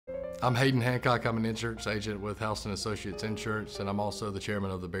I'm Hayden Hancock. I'm an insurance agent with Houston Associates Insurance, and I'm also the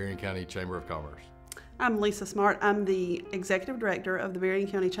chairman of the Berrien County Chamber of Commerce. I'm Lisa Smart. I'm the executive director of the Berrien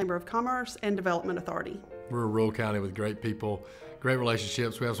County Chamber of Commerce and Development Authority. We're a rural county with great people, great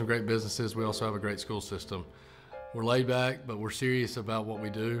relationships. We have some great businesses. We also have a great school system. We're laid back, but we're serious about what we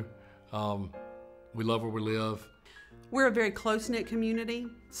do. We love where we live. We're a very close-knit community,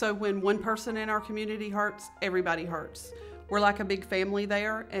 so when one person in our community hurts, everybody hurts. We're like a big family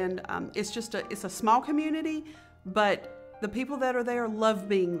there, and it's a small community, but the people that are there love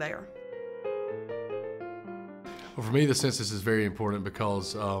being there. Well, for me, the census is very important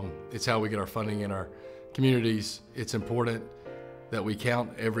because it's how we get our funding in our communities. It's important that we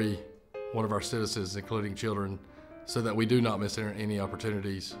count every one of our citizens, including children, so that we do not miss any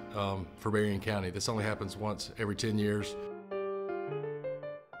opportunities for Berrien County. This only happens once every 10 years.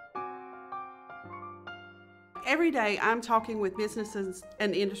 Every day I'm talking with businesses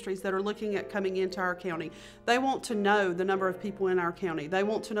and industries that are looking at coming into our county. They want to know the number of people in our county. They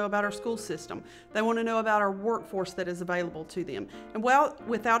want to know about our school system. They want to know about our workforce that is available to them. And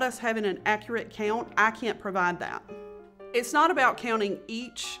without us having an accurate count, I can't provide that. It's not about counting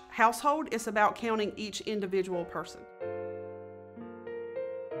each household, it's about counting each individual person.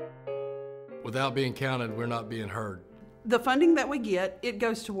 Without being counted, we're not being heard. The funding that we get, it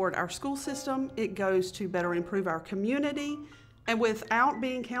goes toward our school system, it goes to better improve our community, and without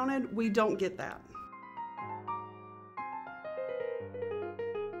being counted, we don't get that.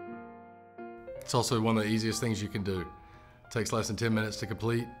 It's also one of the easiest things you can do. It takes less than 10 minutes to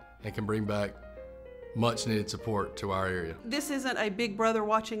complete and can bring back much needed support to our area. This isn't a big brother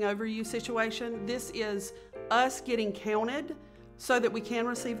watching over you situation. This is us getting counted so that we can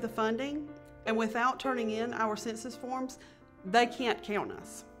receive the funding. And without turning in our census forms, they can't count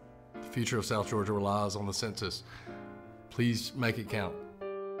us. The future of South Georgia relies on the census. Please make it count.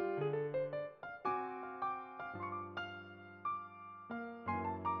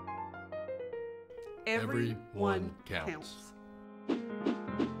 Everyone counts.